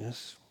facing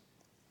darkness,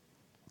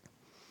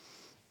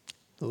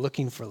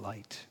 looking for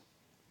light,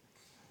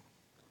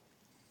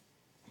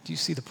 do you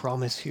see the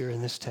promise here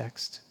in this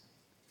text?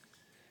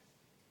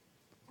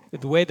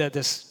 The way that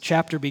this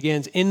chapter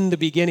begins, in the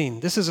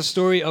beginning, this is a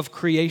story of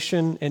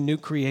creation and new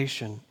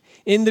creation.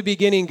 In the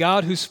beginning,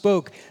 God who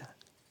spoke.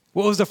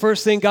 What was the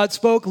first thing God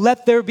spoke?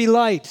 Let there be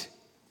light.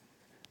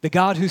 The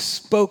God who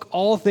spoke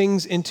all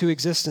things into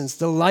existence,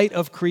 the light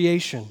of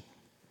creation.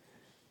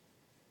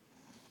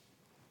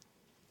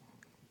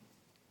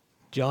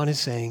 John is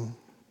saying,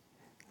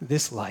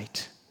 this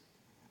light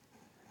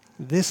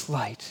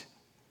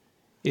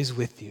is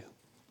with you.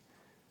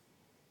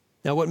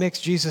 Now, what makes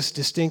Jesus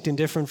distinct and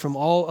different from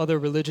all other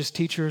religious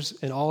teachers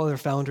and all other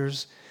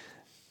founders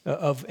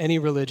of any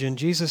religion,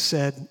 Jesus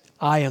said,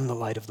 I am the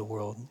light of the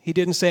world. He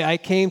didn't say, I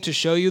came to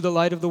show you the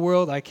light of the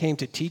world. I came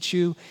to teach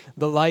you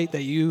the light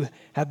that you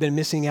have been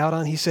missing out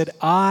on. He said,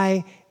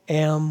 I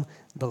am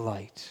the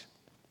light.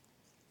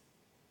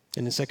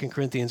 And in 2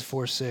 Corinthians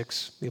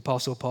 4:6, the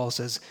Apostle Paul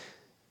says,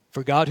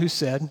 for God who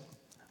said,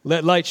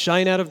 let light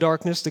shine out of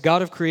darkness, the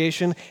God of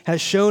creation,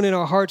 has shone in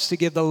our hearts to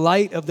give the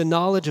light of the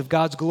knowledge of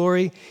God's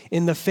glory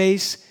in the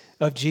face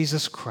of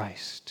Jesus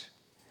Christ.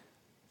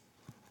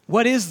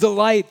 What is the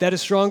light that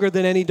is stronger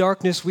than any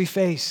darkness we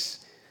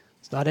face?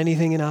 It's not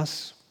anything in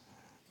us.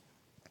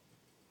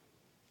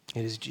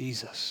 It is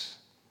Jesus.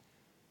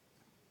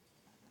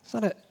 It's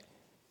not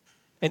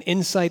an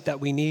insight that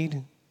we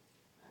need.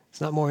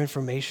 It's not more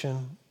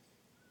information.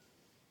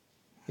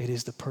 It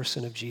is the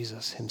person of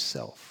Jesus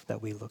himself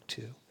that we look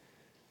to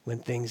when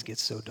things get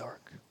so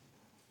dark.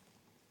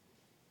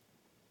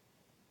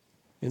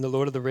 In The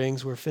Lord of the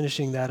Rings, we're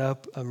finishing that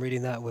up. I'm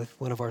reading that with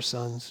one of our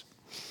sons.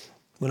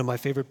 One of my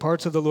favorite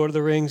parts of The Lord of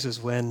the Rings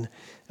is when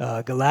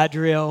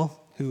Galadriel,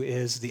 who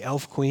is the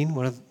elf queen,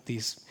 one of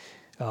these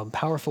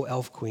powerful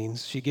elf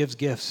queens, she gives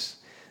gifts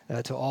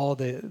to all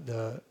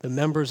the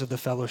members of the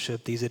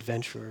fellowship, these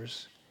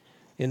adventurers,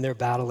 in their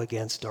battle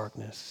against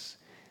darkness.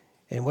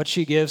 And what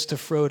she gives to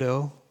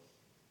Frodo,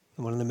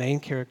 one of the main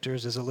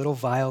characters, is a little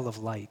vial of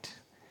light.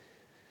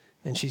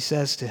 And she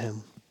says to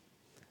him,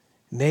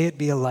 may it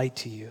be a light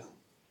to you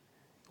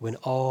when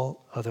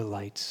all other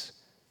lights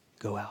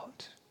go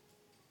out.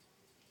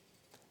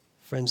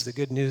 Friends, the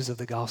good news of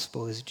the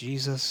gospel is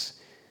Jesus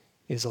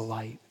is a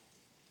light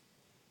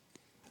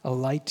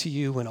to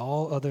you when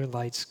all other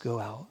lights go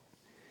out.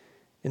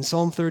 In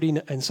Psalm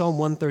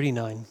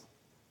 139,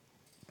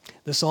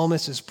 the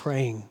psalmist is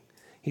praying.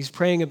 He's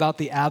praying about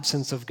the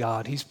absence of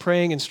God. He's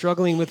praying and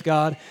struggling with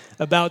God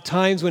about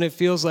times when it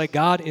feels like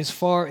God is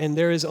far and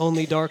there is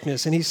only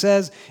darkness. And he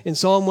says in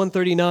Psalm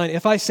 139,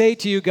 if I say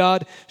to you,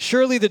 God,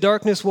 surely the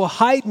darkness will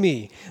hide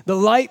me. The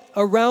light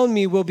around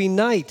me will be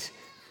night.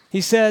 He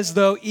says,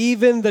 though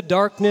even the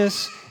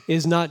darkness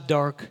is not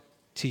dark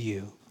to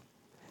you.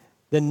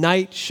 The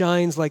night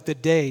shines like the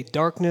day.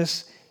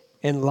 Darkness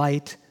and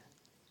light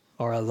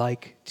are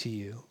alike to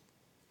you.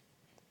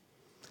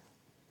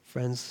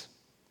 Friends,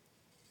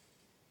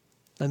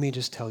 let me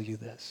just tell you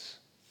this.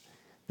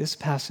 This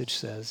passage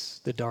says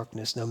the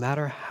darkness, no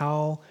matter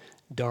how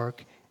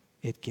dark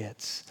it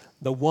gets,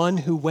 the one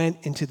who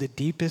went into the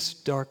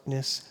deepest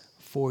darkness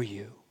for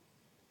you,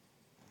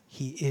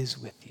 he is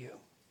with you.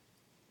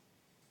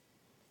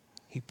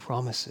 He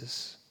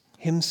promises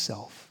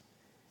himself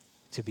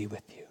to be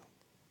with you.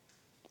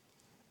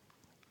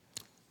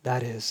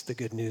 That is the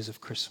good news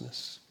of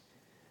Christmas.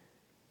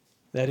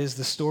 That is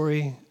the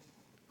story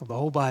of the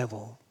whole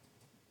Bible.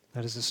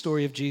 That is the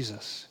story of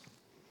Jesus.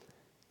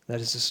 That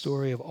is the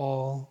story of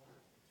all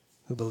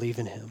who believe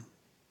in him.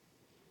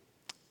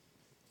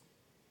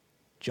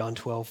 John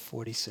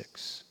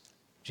 12:46.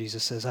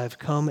 Jesus says, I have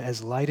come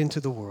as light into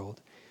the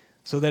world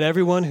so that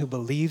everyone who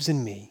believes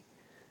in me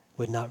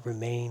would not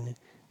remain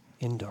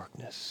in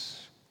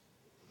darkness.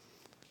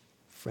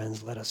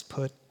 Friends, let us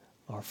put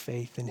our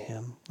faith in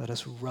him. Let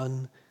us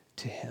run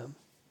to him,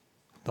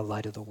 the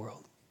light of the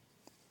world.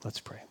 Let's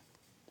pray.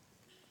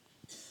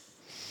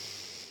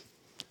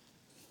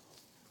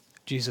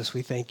 Jesus,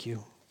 we thank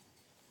you.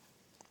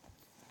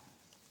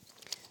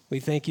 We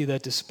thank you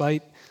that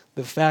despite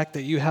the fact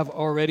that you have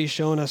already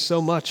shown us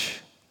so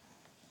much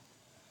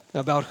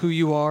about who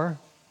you are,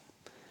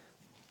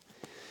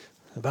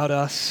 about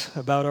us,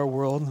 about our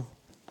world,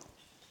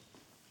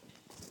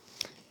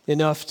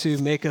 enough to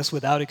make us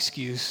without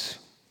excuse,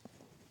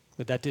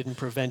 but that didn't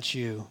prevent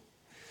you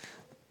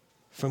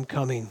from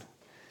coming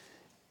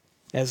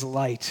as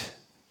light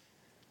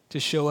to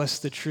show us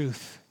the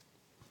truth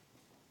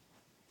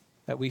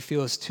that we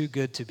feel is too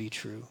good to be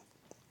true.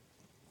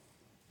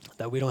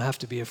 That we don't have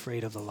to be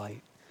afraid of the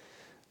light.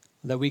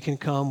 That we can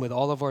come with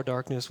all of our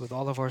darkness, with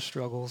all of our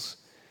struggles,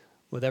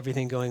 with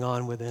everything going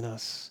on within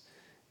us,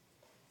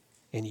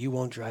 and you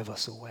won't drive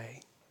us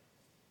away.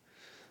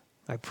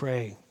 I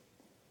pray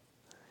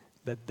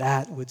that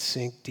that would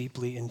sink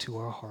deeply into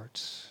our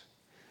hearts.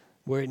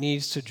 Where it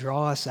needs to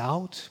draw us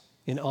out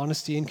in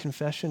honesty and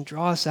confession,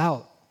 draw us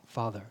out,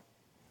 Father.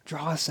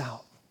 Draw us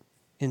out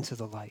into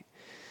the light.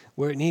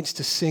 Where it needs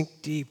to sink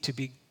deep to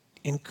be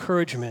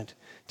encouragement,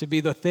 to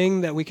be the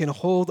thing that we can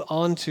hold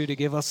on to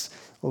give us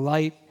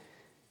light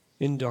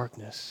in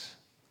darkness.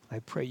 I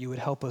pray you would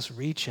help us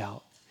reach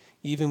out,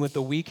 even with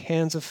the weak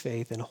hands of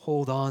faith, and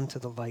hold on to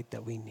the light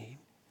that we need.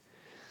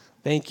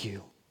 Thank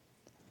you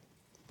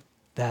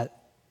that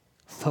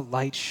the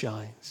light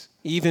shines,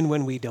 even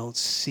when we don't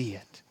see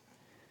it.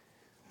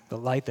 The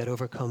light that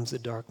overcomes the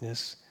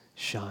darkness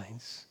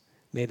shines.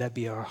 May that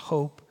be our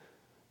hope,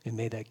 and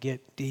may that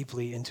get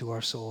deeply into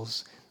our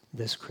souls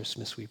this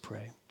Christmas, we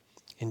pray.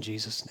 In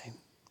Jesus' name,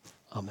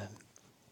 amen.